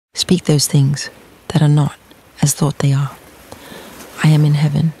speak those things that are not as thought they are. I am in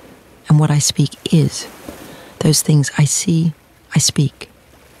heaven, and what I speak is. Those things I see, I speak.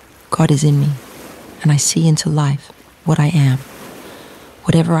 God is in me, and I see into life what I am.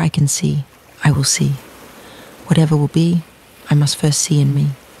 Whatever I can see, I will see. Whatever will be, I must first see in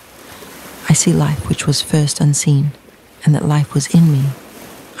me. I see life which was first unseen, and that life was in me.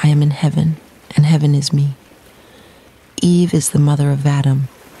 I am in heaven, and heaven is me. Eve is the mother of Adam,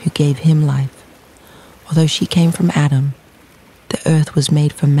 who gave him life. Although she came from Adam, the earth was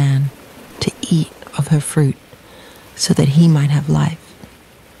made for man to eat of her fruit, so that he might have life.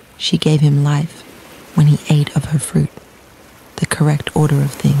 She gave him life when he ate of her fruit, the correct order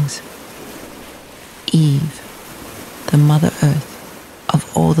of things. Eve, the Mother Earth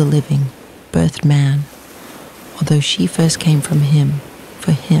of all the living, birthed man, although she first came from him,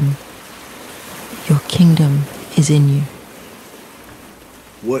 for him. Your kingdom is in you.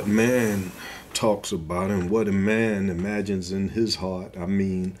 What man talks about and what a man imagines in his heart,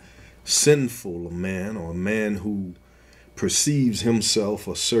 sinful a man, or a man who perceives himself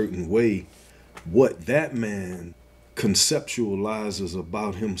a certain way, what that man conceptualizes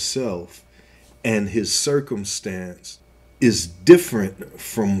about himself and his circumstance is different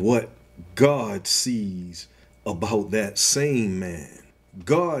from what God sees about that same man.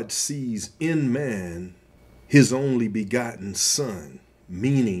 God sees in man his only begotten son,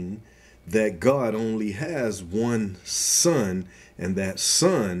 meaning that God only has one son, and that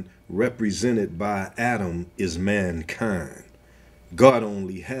son, represented by Adam, is mankind. God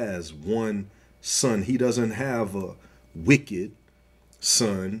only has one son. He doesn't have a wicked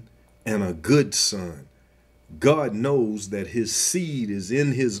son and a good son. God knows that his seed is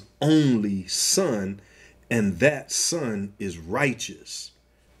in his only son, and that son is righteous.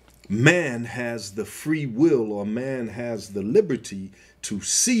 Man has the free will, or man has the liberty to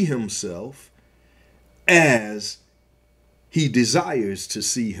see himself as he desires to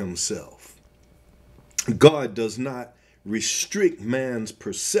see himself. God does not restrict man's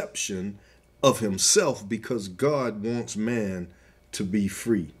perception of himself because God wants man to be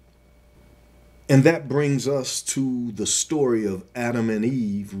free. And that brings us to the story of Adam and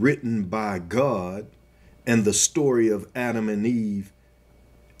Eve written by God, and the story of Adam and Eve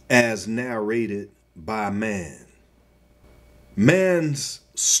as narrated by man. Man's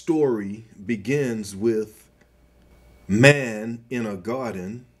story begins with man in a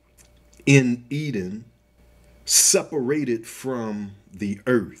garden in Eden, separated from the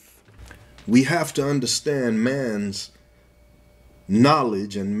earth. We have to understand man's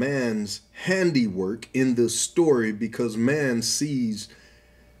knowledge and man's handiwork in this story, because man sees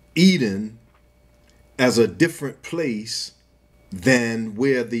Eden as a different place than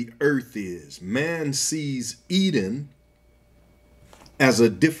where the earth is. Man sees Eden as a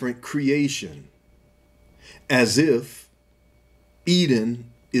different creation, as if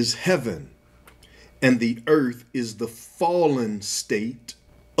Eden is heaven and the earth is the fallen state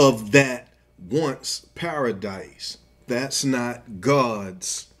of that once paradise. That's not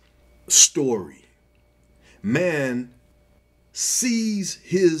God's story. Man sees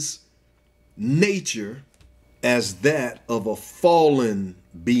his nature as that of a fallen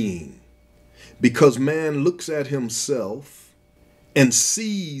being, because man looks at himself and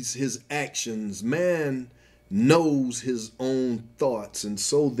sees his actions. Man knows his own thoughts, and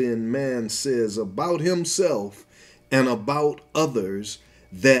so then man says about himself and about others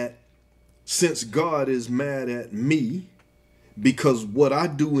that since God is mad at me because what I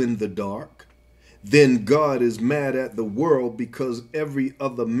do in the dark, then God is mad at the world because every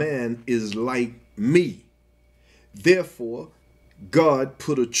other man is like me. Therefore, God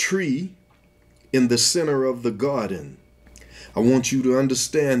put a tree in the center of the garden. I want you to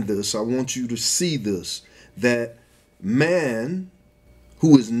understand this. I want you to see this, that man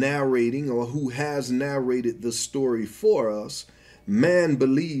who is narrating, or who has narrated the story for us, man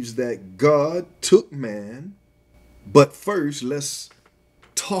believes that God took man. But first, let's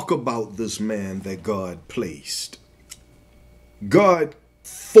talk about this man that God placed. God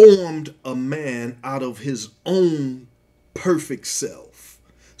formed a man out of his own perfect self.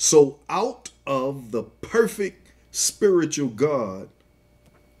 So out of the perfect spiritual God,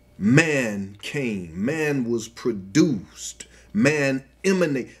 man came. Man was produced. Man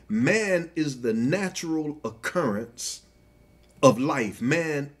emanated. Man is the natural occurrence of life.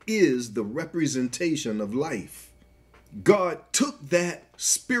 Man is the representation of life. God took that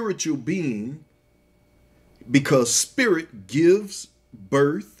spiritual being, because spirit gives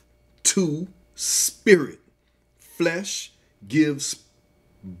birth to spirit. Flesh gives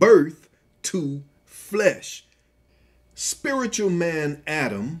birth to flesh. Spiritual man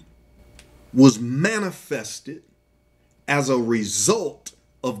Adam was manifested as a result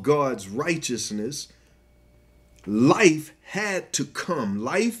of God's righteousness, life had to come.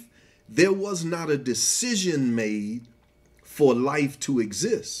 There was not a decision made for life to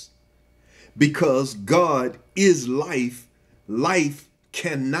exist. Because God is life, life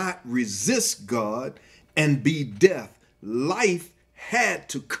cannot resist God and be death. Life had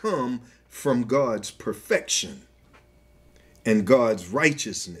to come from God's perfection and God's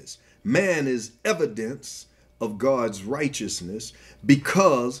righteousness. Man is evidence of God's righteousness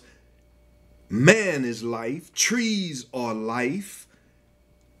because man is life, trees are life,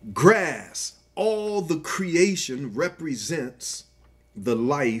 grass, all the creation represents the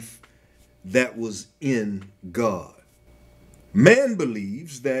life that was in God. Man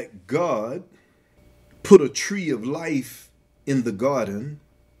believes that God put a tree of life in the garden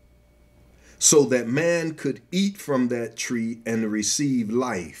so that man could eat from that tree and receive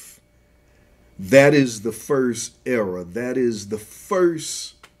life. That is the first error. That is the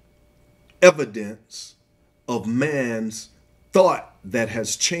first evidence of man's thought that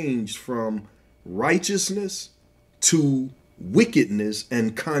has changed from righteousness to wickedness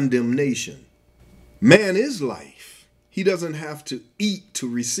and condemnation. Man is life. He doesn't have to eat to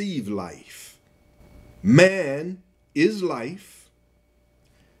receive life. Man is life.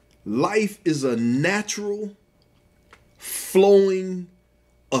 Life is a natural flowing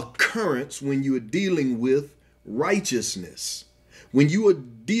occurrence when you are dealing with righteousness. When you are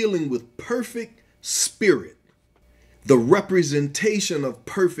dealing with perfect spirit, the representation of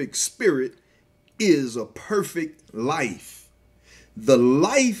perfect spirit is a perfect life. The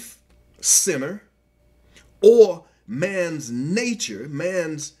life center, or man's nature,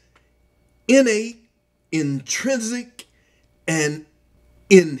 man's innate, intrinsic, and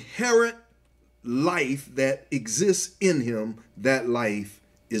inherent life that exists in him, that life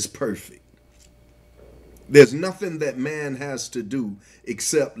is perfect. There's nothing that man has to do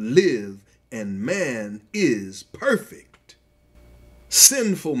except live, and man is perfect.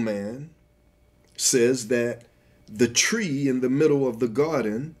 Sinful man says that the tree in the middle of the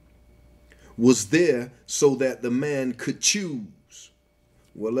garden was there so that the man could choose.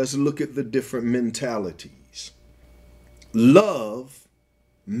 Well, let's look at the different mentalities. Love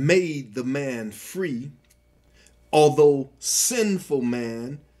made the man free, although sinful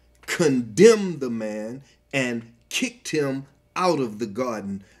man condemned the man and kicked him out of the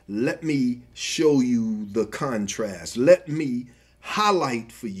garden. Let me show you the contrast. Let me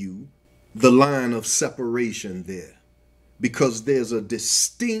highlight for you the line of separation there, because there's a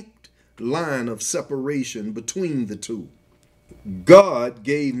distinct line of separation between the two. God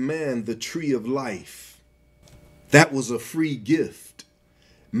gave man the tree of life. That was a free gift.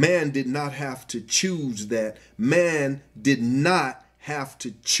 Man did not have to choose that. Man did not have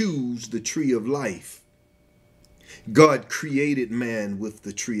to choose the tree of life. God created man with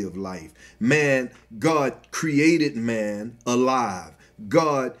the tree of life. God created man alive.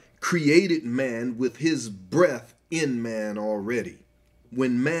 God created man with his breath in man already.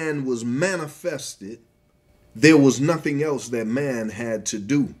 When man was manifested, there was nothing else that man had to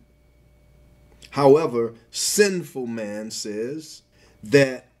do. However, sinful man says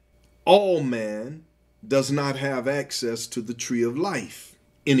that all man does not have access to the tree of life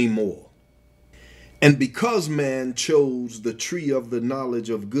anymore. And because man chose the tree of the knowledge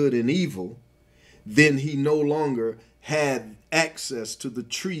of good and evil, then he no longer had access to the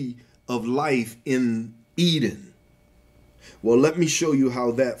tree of life in Eden. Well, let me show you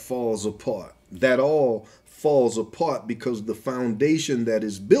how that falls apart. That all falls apart because the foundation that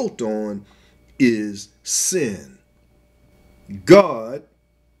is built on is sin. God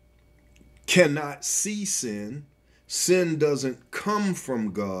cannot see sin. Sin doesn't come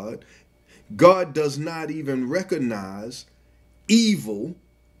from God. God does not even recognize evil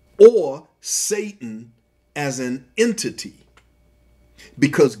or Satan as an entity,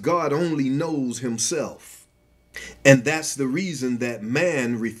 because God only knows himself. And that's the reason that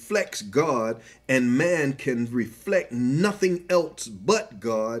man reflects God, and man can reflect nothing else but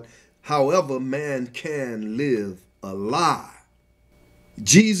God. However, man can live a lie.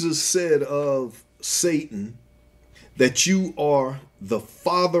 Jesus said of Satan that you are the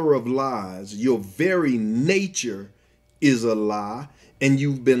father of lies. Your very nature is a lie, and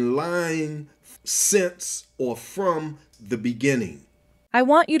you've been lying since or from the beginning. I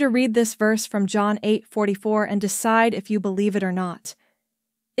want you to read this verse from John 8:44 and decide if you believe it or not.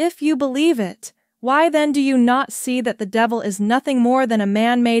 If you believe it, why then do you not see that the devil is nothing more than a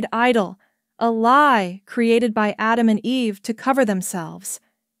man-made idol, a lie created by Adam and Eve to cover themselves?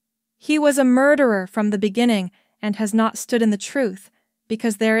 He was a murderer from the beginning and has not stood in the truth,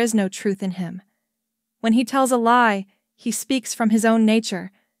 because there is no truth in him. When he tells a lie, he speaks from his own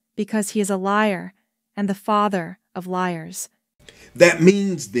nature, because he is a liar and the father of liars. That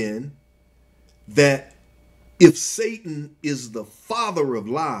means then that if Satan is the father of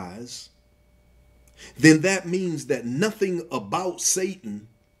lies, then that means that nothing about Satan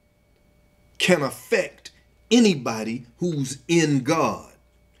can affect anybody who's in God,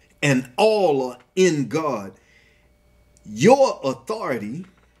 and all are in God. Your authority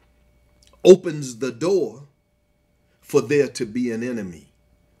opens the door for there to be an enemy.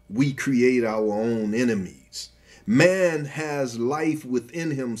 We create our own enemies. Man has life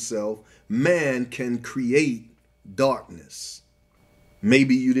within himself. Man can create darkness.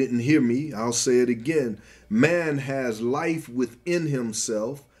 Maybe you didn't hear me. I'll say it again. Man has life within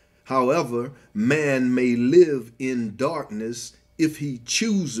himself. However, man may live in darkness if he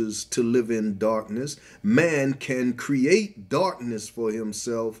chooses to live in darkness. Man can create darkness for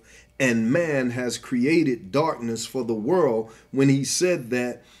himself, and man has created darkness for the world when he said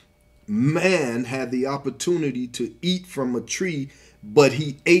that man had the opportunity to eat from a tree, but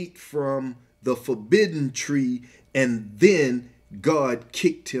he ate from the forbidden tree, and then God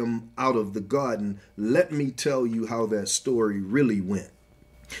kicked him out of the garden. Let me tell you how that story really went.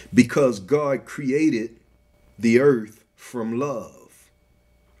 Because God created the earth from love.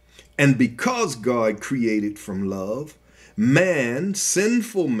 And because God created from love, man,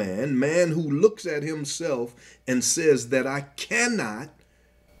 sinful man, man who looks at himself and says that I cannot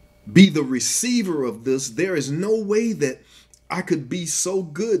be the receiver of this. There is no way that I could be so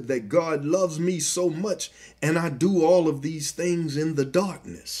good that God loves me so much and I do all of these things in the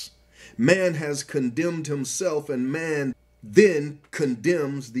darkness. Man has condemned himself, and man then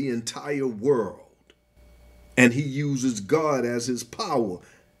condemns the entire world. And he uses God as his power.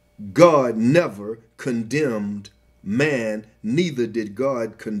 God never condemned man, neither did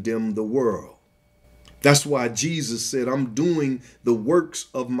God condemn the world. That's why Jesus said, I'm doing the works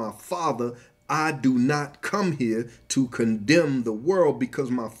of my Father. I do not come here to condemn the world, because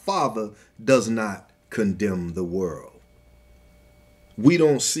my Father does not condemn the world. We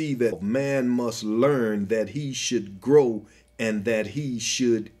don't see that man must learn that he should grow and that he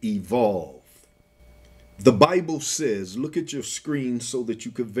should evolve. The Bible says, look at your screen so that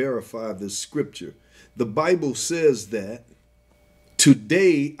you can verify this scripture. The Bible says that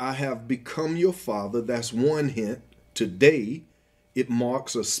today I have become your father. That's one hint. Today, it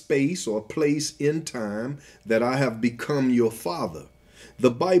marks a space or place in time that I have become your father.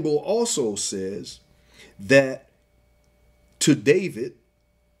 The Bible also says that to David,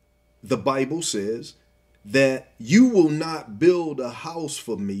 the Bible says that you will not build a house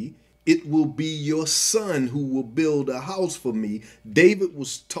for me. It will be your son who will build a house for me. David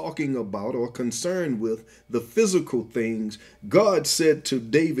was talking about or concerned with the physical things. God said to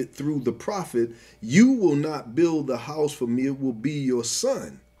David through the prophet, you will not build the house for me. It will be your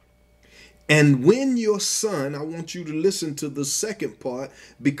son. And when your son, I want you to listen to the second part,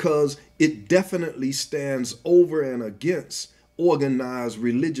 because it definitely stands over and against organized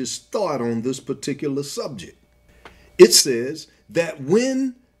religious thought on this particular subject. It says that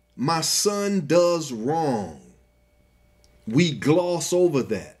when my son does wrong, we gloss over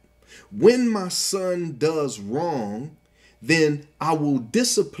that. When my son does wrong, then I will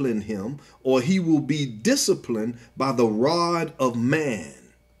discipline him, or he will be disciplined by the rod of man.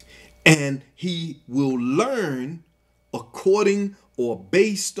 And he will learn according or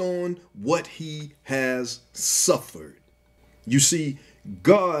based on what he has suffered. You see,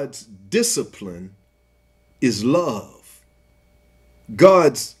 God's discipline is love.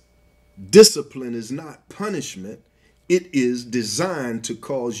 God's discipline is not punishment. It is designed to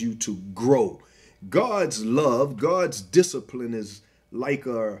cause you to grow. God's love, God's discipline is like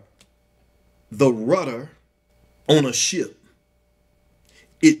the rudder on a ship.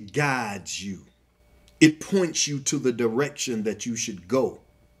 It guides you. It points you to the direction that you should go.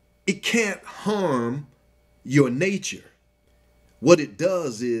 It can't harm your nature. What it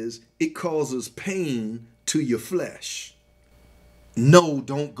does is it causes pain to your flesh. No,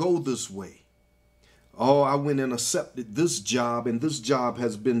 don't go this way. Oh, I went and accepted this job, and this job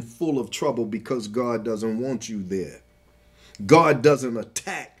has been full of trouble because God doesn't want you there. God doesn't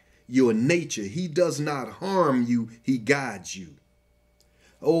attack your nature. He does not harm you. He guides you.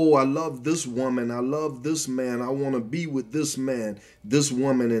 Oh, I love this woman. I love this man. I want to be with this man. This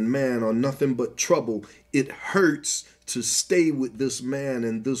woman and man are nothing but trouble. It hurts to stay with this man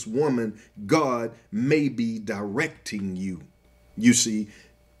and this woman. God may be directing you. You see,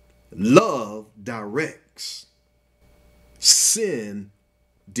 love directs. Sin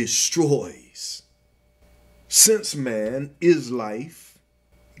destroys. Since man is life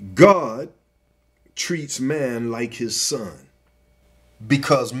God treats man like his son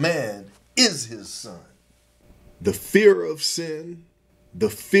because man is his son. The fear of sin, the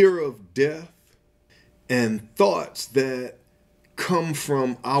fear of death, and thoughts that come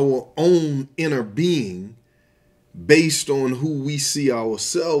from our own inner being based on who we see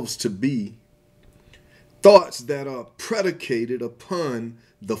ourselves to be, thoughts that are predicated upon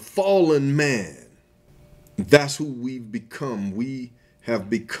the fallen man. That's who we've become. We have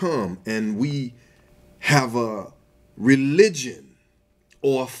become, and we have a religion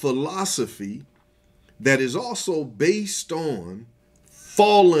or philosophy that is also based on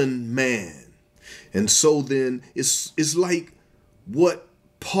fallen man. And so then it's like what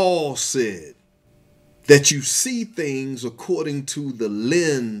Paul said, that you see things according to the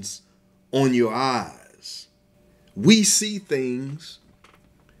lens on your eyes. We see things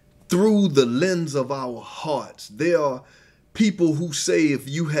through the lens of our hearts. There are people who say, if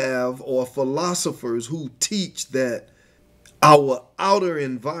you have, or philosophers who teach that our outer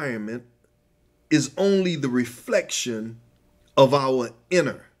environment is only the reflection of our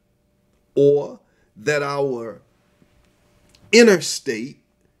inner, or that our inner state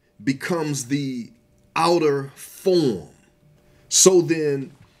becomes the outer form. So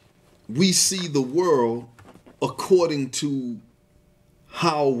then we see the world according to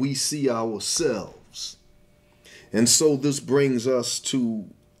how we see ourselves. And so this brings us to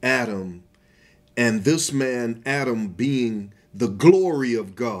Adam, and this man, Adam, being the glory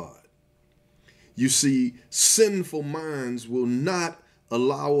of God. You see, sinful minds will not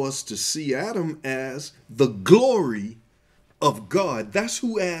allow us to see Adam as the glory of God. That's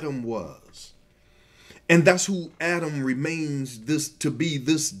who Adam was. And that's who Adam remains to be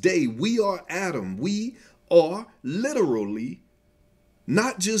this day. We are Adam. We are literally,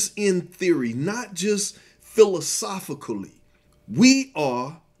 not just in theory, not just philosophically, we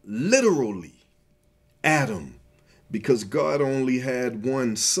are literally Adam, because God only had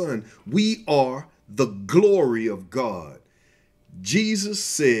one son. We are the glory of God. Jesus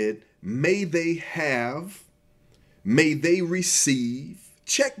said, may they have, may they receive.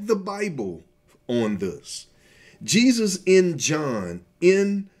 Check the Bible on this. Jesus in John,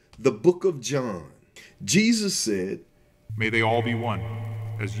 in the book of John, Jesus said, may they all be one,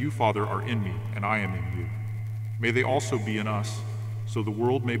 as you, Father, are in me and I am in you. May they also be in us, so the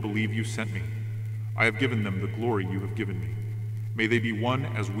world may believe you sent me. I have given them the glory you have given me. May they be one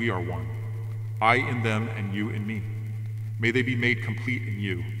as we are one, I in them and you in me. May they be made complete in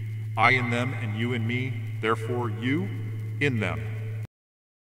you, I in them and you in me, therefore you in them.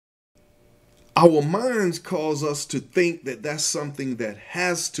 Our minds cause us to think that that's something that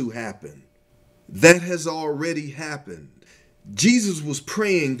has to happen. That has already happened. Jesus was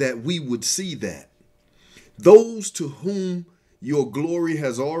praying that we would see that. Those to whom your glory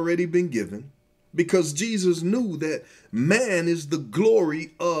has already been given, because Jesus knew that man is the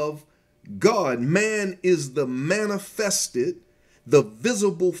glory of God. Man is the manifested, the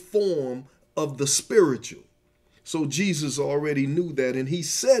visible form of the spiritual. So Jesus already knew that, and he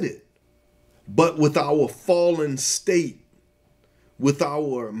said it. But with our fallen state, with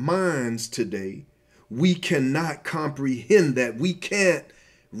our minds today, we cannot comprehend that. We can't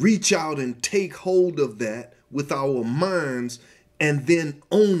reach out and take hold of that with our minds and then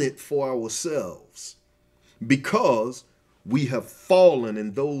own it for ourselves, because we have fallen,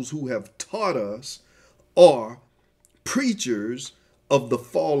 and those who have taught us are preachers of the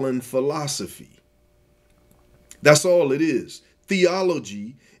fallen philosophy. That's all it is.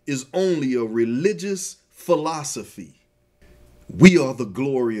 Theology is only a religious philosophy. We are the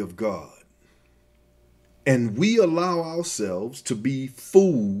glory of God. And we allow ourselves to be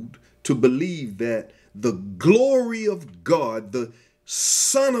fooled to believe that the glory of God, the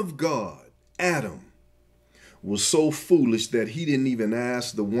Son of God, Adam, was so foolish that he didn't even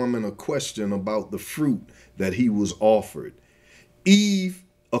ask the woman a question about the fruit that he was offered. Eve,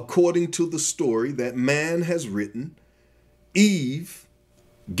 according to the story that man has written, Eve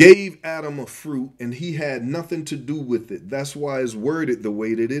gave Adam a fruit and he had nothing to do with it. That's why it's worded the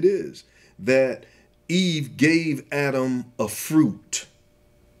way that it is, that Eve gave Adam a fruit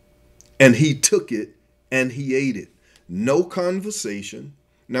and he took it and he ate it. No conversation.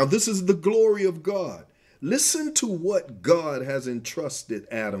 Now, this is the glory of God. Listen to what God has entrusted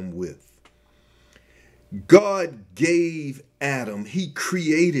Adam with. God gave Adam, he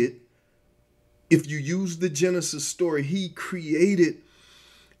created, if you use the Genesis story, he created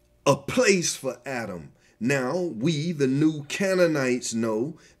a place for Adam. Now, we, the new Canaanites,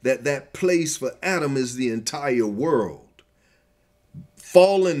 know that that place for Adam is the entire world.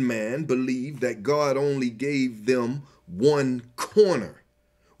 Fallen man believed that God only gave them one corner,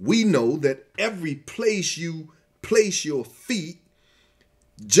 we know that every place you place your feet,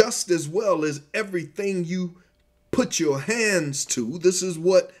 just as well as everything you put your hands to, this is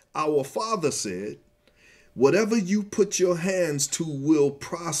what our Father said, whatever you put your hands to will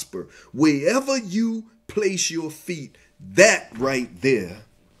prosper. Wherever you place your feet, that right there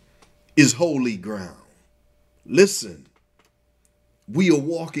is holy ground. Listen, we are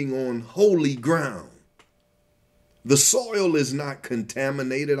walking on holy ground. The soil is not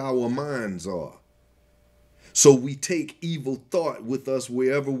contaminated, our minds are. So we take evil thought with us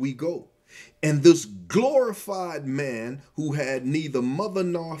wherever we go. And this glorified man who had neither mother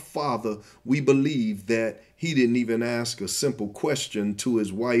nor father, we believe that he didn't even ask a simple question to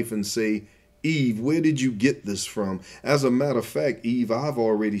his wife and say, Eve, where did you get this from? As a matter of fact, Eve, I've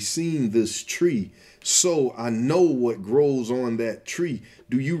already seen this tree, so I know what grows on that tree.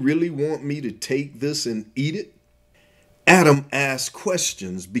 Do you really want me to take this and eat it? Adam asked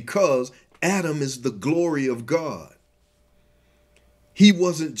questions because Adam is the glory of God. He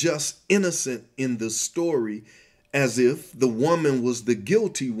wasn't just innocent in the story as if the woman was the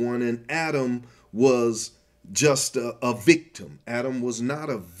guilty one and Adam was just a victim. Adam was not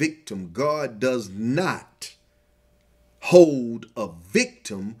a victim. God does not hold a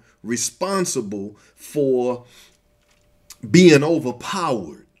victim responsible for being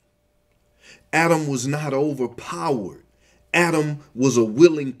overpowered. Adam was not overpowered. Adam was a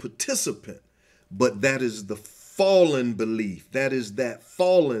willing participant, but that is the fallen belief. That is that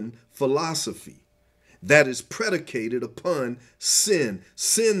fallen philosophy that is predicated upon sin.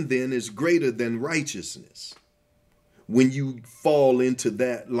 Sin then is greater than righteousness. When you fall into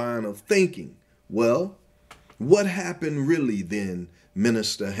that line of thinking, well, what happened really then,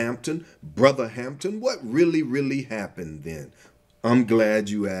 Minister Hampton, Brother Hampton? What really happened then? I'm glad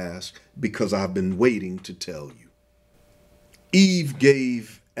you asked because I've been waiting to tell you. Eve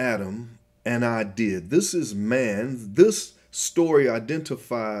gave Adam an idea. This is man. This story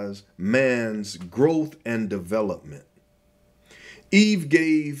identifies man's growth and development. Eve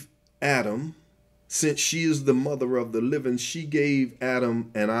gave Adam, since she is the mother of the living, she gave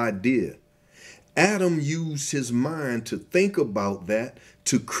Adam an idea. Adam used his mind to think about that,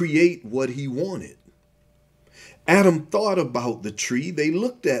 to create what he wanted. Adam thought about the tree. They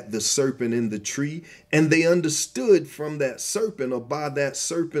looked at the serpent in the tree and they understood from that serpent, or by that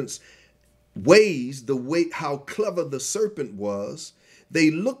serpent's ways, the way how clever the serpent was. They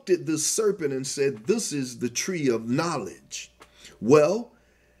looked at this serpent and said, this is the tree of knowledge. Well,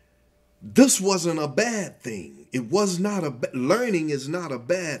 this wasn't a bad thing. It was not learning is not a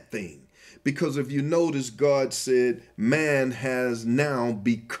bad thing. Because if you notice, God said, man has now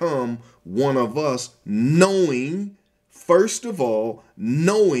become one of us, knowing, first of all,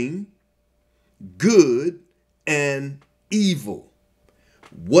 knowing good and evil.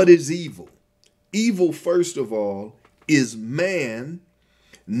 What is evil? Evil, first of all, is man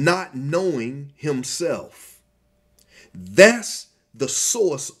not knowing himself. That's the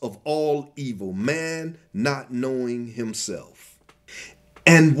source of all evil, man not knowing himself.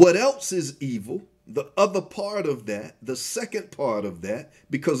 And what else is evil? The other part of that, the second part of that,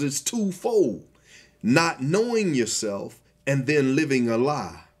 because it's twofold, not knowing yourself and then living a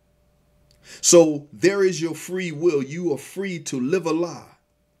lie. So there is your free will. You are free to live a lie.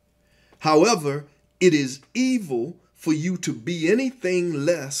 However, it is evil for you to be anything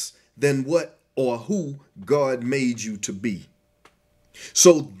less than what or who God made you to be.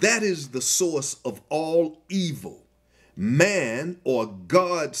 So that is the source of all evil. Man, or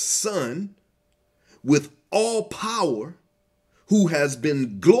God's Son, with all power, who has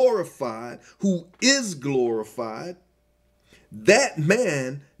been glorified, who is glorified, that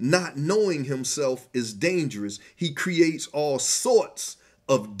man not knowing himself is dangerous. He creates all sorts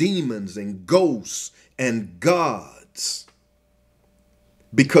of demons and ghosts and gods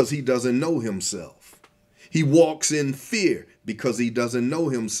because he doesn't know himself. He walks in fear because he doesn't know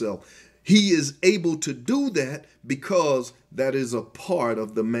himself. He is able to do that because that is a part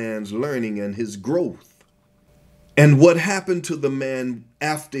of the man's learning and his growth. And what happened to the man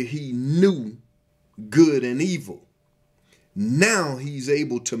after he knew good and evil? Now he's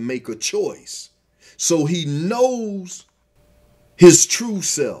able to make a choice. So he knows his true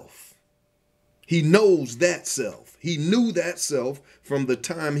self. He knows that self. He knew that self from the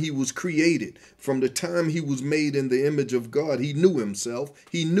time he was created, from the time he was made in the image of God. He knew himself.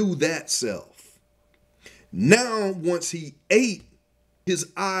 He knew that self. Now, once he ate,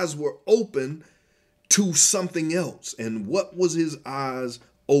 his eyes were open to something else. And what was his eyes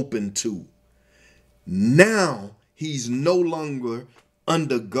open to? Now he's no longer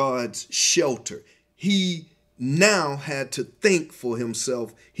under God's shelter. He now had to think for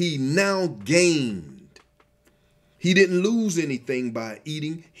himself. He now gained. He didn't lose anything by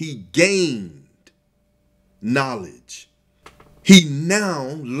eating. He gained knowledge. He now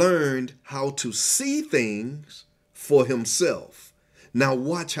learned how to see things for himself. Now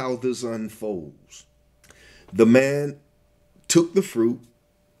watch how this unfolds. The man took the fruit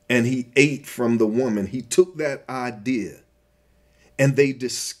and he ate from the woman. He took that idea and they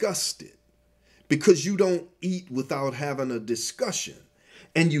discussed it, because you don't eat without having a discussion.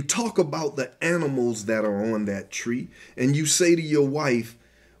 And you talk about the animals that are on that tree, and you say to your wife,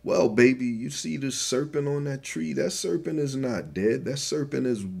 well, baby, you see the serpent on that tree? That serpent is not dead. That serpent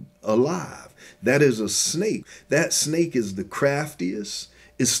is alive. That is a snake. That snake is the craftiest.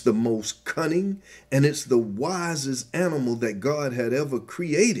 It's the most cunning, and it's the wisest animal that God had ever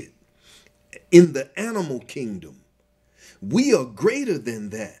created in the animal kingdom. We are greater than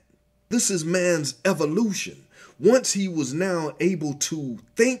that. This is man's evolution. Once he was now able to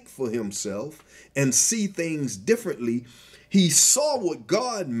think for himself and see things differently, he saw what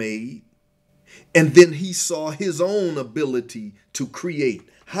God made, and then he saw his own ability to create.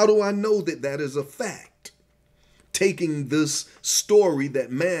 How do I know that that is a fact? Taking this story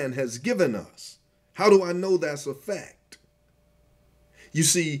that man has given us. How do I know that's a fact? You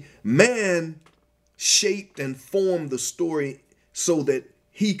see, man shaped and formed the story so that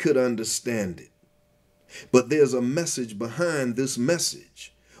he could understand it. But there's a message behind this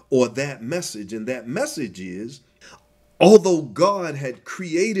message, or that message, and that message is, although God had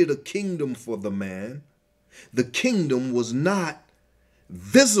created a kingdom for the man, the kingdom was not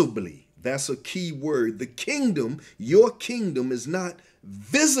visibly, that's a key word, the kingdom, your kingdom is not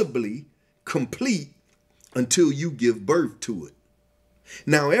visibly complete until you give birth to it.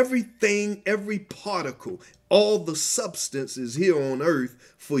 Now, everything, every particle, all the substance is here on earth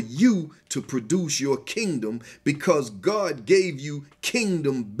for you to produce your kingdom, because God gave you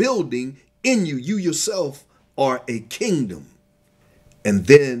kingdom building in you. You yourself are a kingdom. And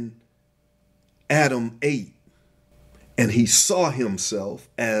then Adam ate, and he saw himself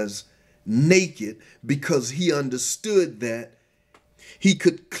as naked, because he understood that he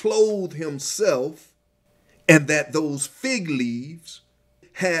could clothe himself, and that those fig leaves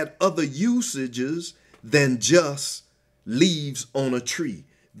had other usages than just leaves on a tree.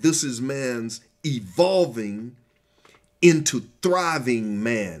 This is man's evolving into thriving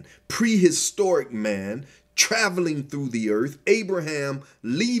man, prehistoric man, traveling through the earth, Abraham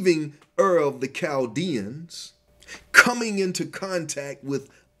leaving Ur of the Chaldeans, coming into contact with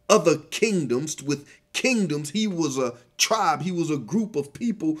other kingdoms, He was a tribe, he was a group of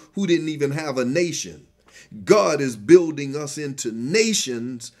people who didn't even have a nation. God is building us into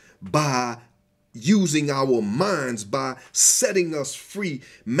nations by using our minds, by setting us free.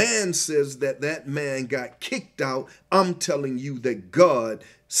 Man says that that man got kicked out. I'm telling you that God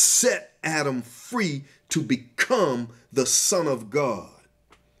set Adam free to become the Son of God.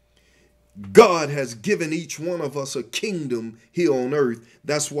 God has given each one of us a kingdom here on earth.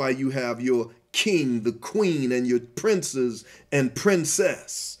 That's why you have your king, the queen, and your princes and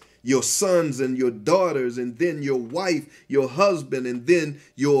princess, your sons and your daughters, and then your wife, your husband, and then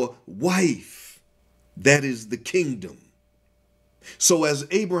your wife. That is the kingdom. So as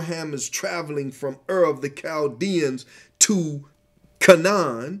Abraham is traveling from Ur of the Chaldeans to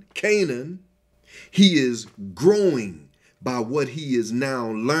Canaan, he is growing by what he is now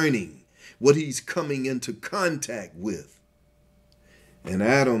learning, what he's coming into contact with. And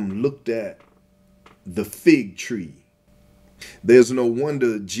Adam looked at the fig tree. There's no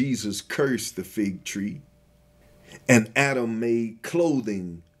wonder Jesus cursed the fig tree, and Adam made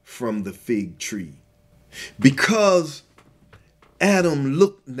clothing from the fig tree. Because Adam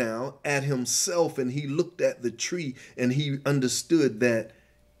looked now at himself, and he looked at the tree, and he understood that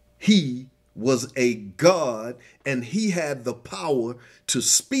he was a God, and he had the power to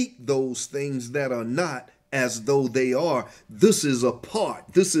speak those things that are not as though they are. This is a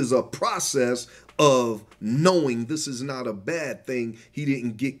process of knowing. This is not a bad thing. He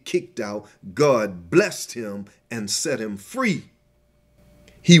didn't get kicked out. God blessed him and set him free.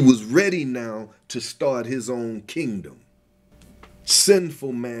 He was ready now to start his own kingdom.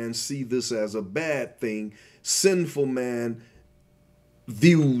 Sinful man see this as a bad thing. Sinful man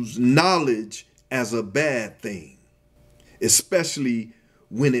views knowledge as a bad thing, especially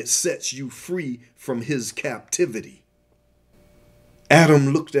when it sets you free from his captivity.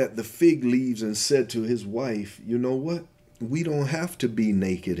 Adam looked at the fig leaves and said to his wife, you know what? We don't have to be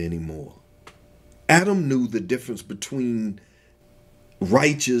naked anymore. Adam knew the difference between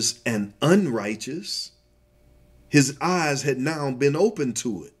righteous and unrighteous. His eyes had now been opened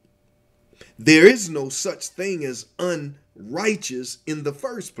to it. There is no such thing as unrighteous in the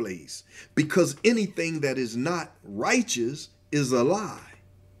first place, because anything that is not righteous is a lie.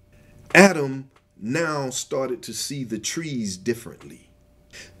 Adam now started to see the trees differently.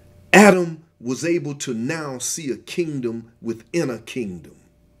 Adam was able to now see a kingdom within a kingdom.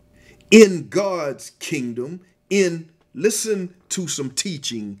 In God's kingdom, listen to some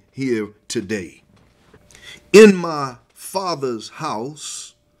teaching here today. In my Father's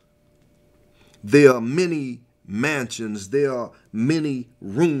house, there are many mansions, there are many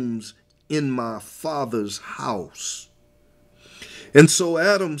rooms in my Father's house. And so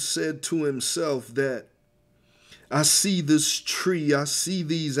Adam said to himself that I see this tree, I see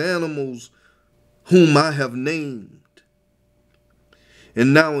these animals whom I have named.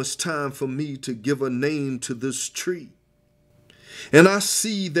 And now it's time for me to give a name to this tree. And I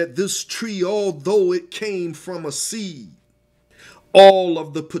see that this tree, although it came from a seed, all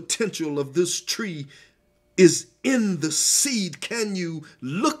of the potential of this tree is in the seed. Can you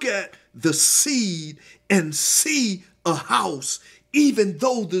look at the seed and see a house, even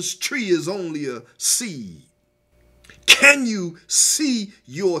though this tree is only a seed? Can you see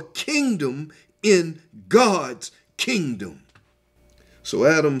your kingdom in God's kingdom? So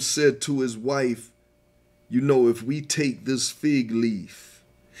Adam said to his wife, you know, if we take this fig leaf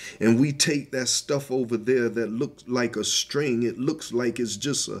and we take that stuff over there that looks like a string, it looks like it's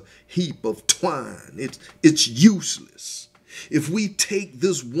just a heap of twine. It's useless. If we take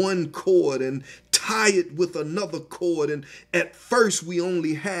this one cord and tie it with another cord, and at first we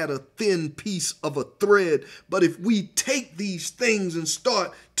only had a thin piece of a thread, but if we take these things and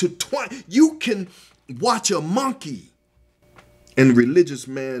start to twine, you can watch a monkey. And religious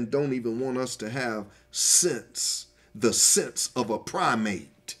man don't even want us to have sense, the sense of a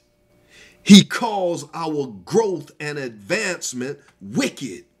primate. He calls our growth and advancement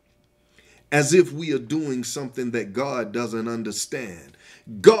wicked, as if we are doing something that God doesn't understand.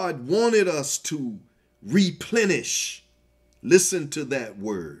 God wanted us to replenish. Listen to that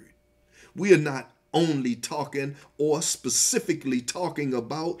word. We are not only talking or specifically talking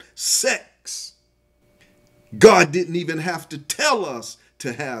about sex. God didn't even have to tell us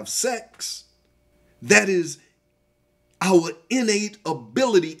to have sex. That is our innate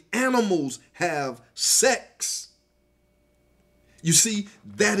ability. Animals have sex. You see,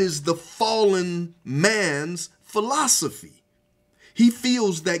 that is the fallen man's philosophy. He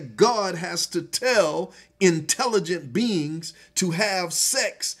feels that God has to tell intelligent beings to have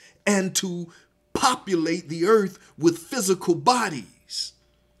sex and to populate the earth with physical bodies.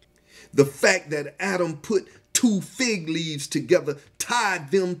 The fact that Adam put 2 fig leaves together,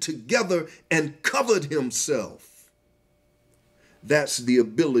 tied them together, and covered himself. That's the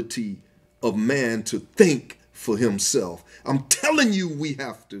ability of man to think for himself. I'm telling you, we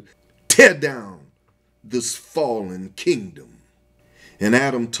have to tear down this fallen kingdom. And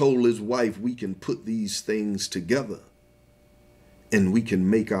Adam told his wife, we can put these things together and we can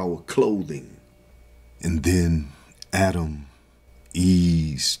make our clothing. And then Adam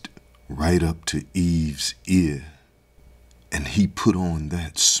eased right up to Eve's ear, and he put on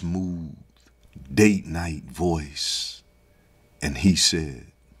that smooth date night voice, and he said,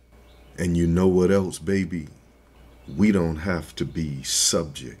 and you know what else, baby? We don't have to be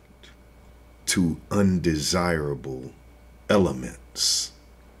subject to undesirable elements.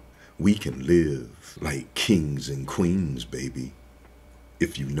 We can live like kings and queens, baby,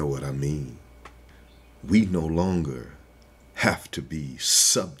 if you know what I mean. We no longer have to be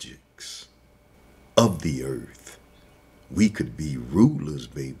subjects of the earth. We could be rulers,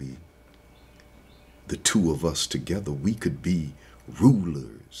 baby. The 2 of us together, we could be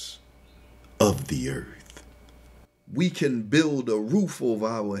rulers of the earth. We can build a roof over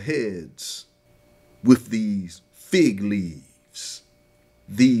our heads with these fig leaves.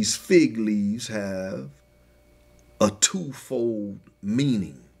 These fig leaves have a 2-fold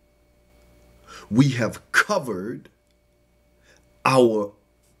meaning. We have covered our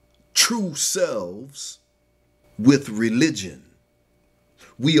true selves with religion.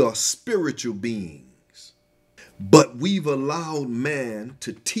 We are spiritual beings, but we've allowed man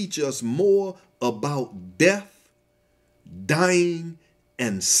to teach us more about death, dying,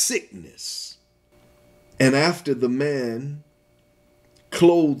 and sickness. And after the man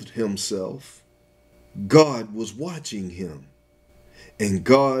clothed himself, God was watching him. And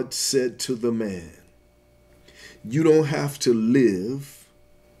God said to the man, you don't have to live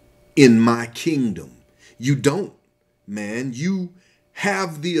in my kingdom. You don't, man. You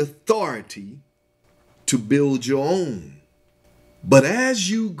have the authority to build your own. But as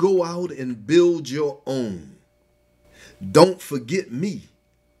you go out and build your own, don't forget me.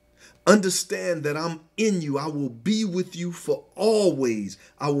 Understand that I'm in you. I will be with you for always.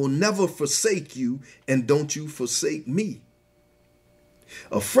 I will never forsake you, and don't you forsake me.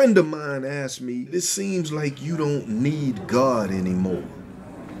 A friend of mine asked me, it seems like you don't need God anymore.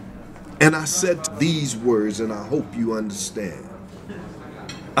 And I said these words, and I hope you understand.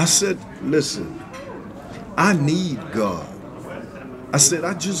 I said, listen, I need God. I said,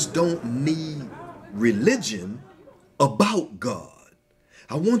 I just don't need religion about God.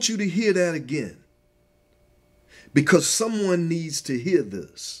 I want you to hear that again, because someone needs to hear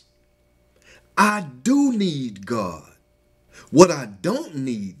this. I do need God. What I don't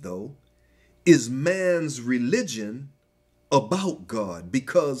need, though, is man's religion about God,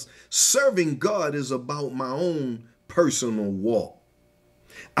 because serving God is about my own personal walk.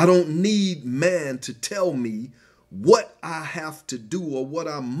 I don't need man to tell me what I have to do or what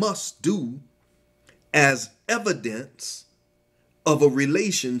I must do as evidence of a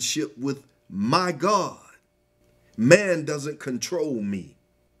relationship with my God. Man doesn't control me.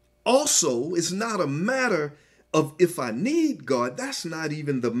 Also, it's not a matter of if I need God. That's not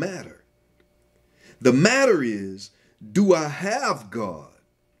even the matter. The matter is, do I have God?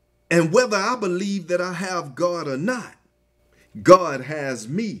 And whether I believe that I have God or not, God has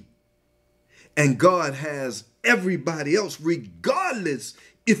me. And God has everybody else, regardless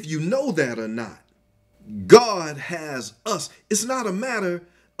if you know that or not. God has us. It's not a matter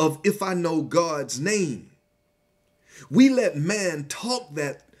of if I know God's name. We let man talk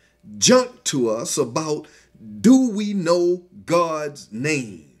that junk to us about, do we know God's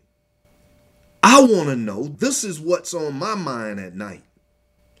name? I want to know, this is what's on my mind at night.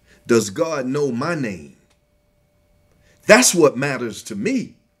 Does God know my name? That's what matters to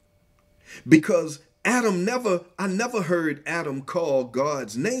me. Because I never heard Adam call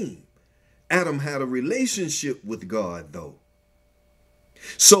God's name. Adam had a relationship with God, though.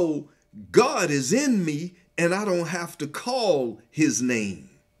 So God is in me, and I don't have to call his name.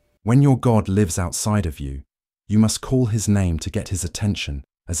 When your God lives outside of you, you must call his name to get his attention,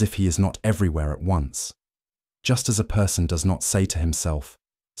 as if he is not everywhere at once. Just as a person does not say to himself,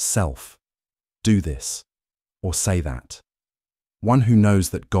 "Self, do this," or say that. One who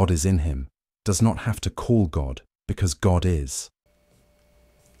knows that God is in him does not have to call God, because God is.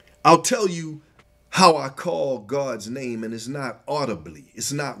 I'll tell you how I call God's name, and it's not audibly.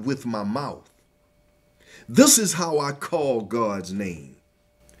 It's not with my mouth. This is how I call God's name: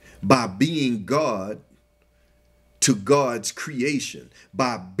 by being God to God's creation,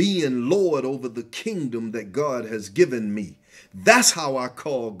 by being Lord over the kingdom that God has given me. That's how I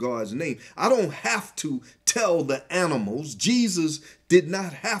call God's name. I don't have to tell the animals. Jesus did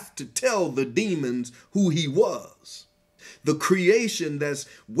not have to tell the demons who he was. The creation that's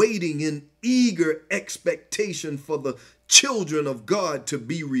waiting in eager expectation for the children of God to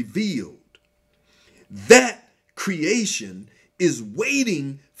be revealed. That creation is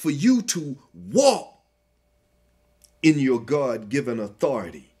waiting for you to walk in your God-given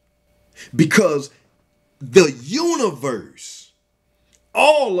authority. Because the universe,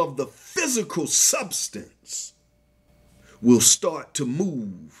 all of the physical substance, will start to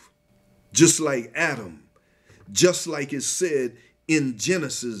move, just like Adam. Just like it said in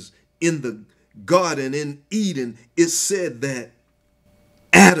Genesis, in the garden in Eden, it said that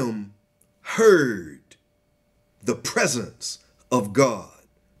Adam heard the presence of God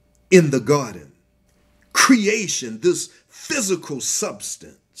in the garden. Creation, this physical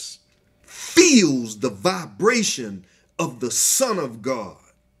substance, feels the vibration of the Son of God,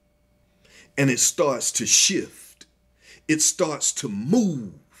 and it starts to shift. It starts to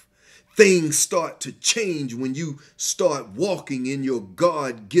move. Things start to change when you start walking in your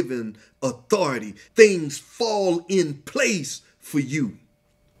God-given authority. Things fall in place for you,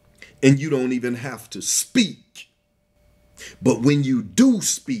 and you don't even have to speak. But when you do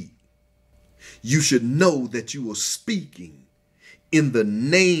speak, you should know that you are speaking in the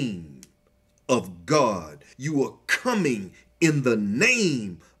name of God. You are coming in the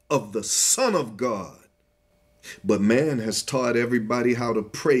name of the Son of God. But man has taught everybody how to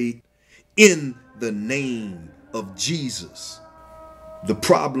pray in the name of Jesus. The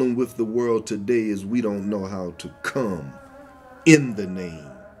problem with the world today is we don't know how to come in the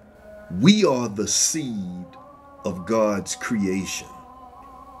name. We are the seed of God's creation.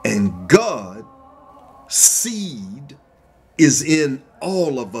 And God's seed is in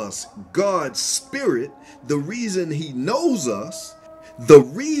all of us. God's spirit, the reason he knows us, the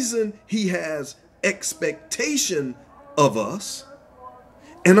reason he has expectation of us,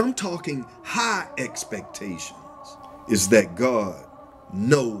 and I'm talking high expectations, is that God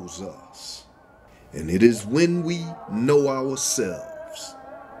knows us. And it is when we know ourselves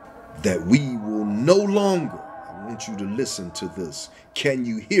that we will no longer, I want you to listen to this. Can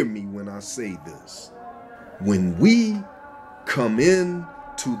you hear me when I say this? When we come in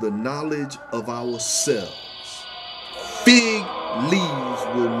to the knowledge of ourselves, fig leaves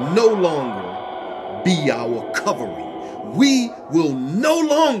will no longer be our covering. We will no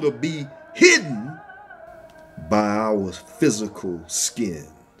longer be hidden by our physical skin.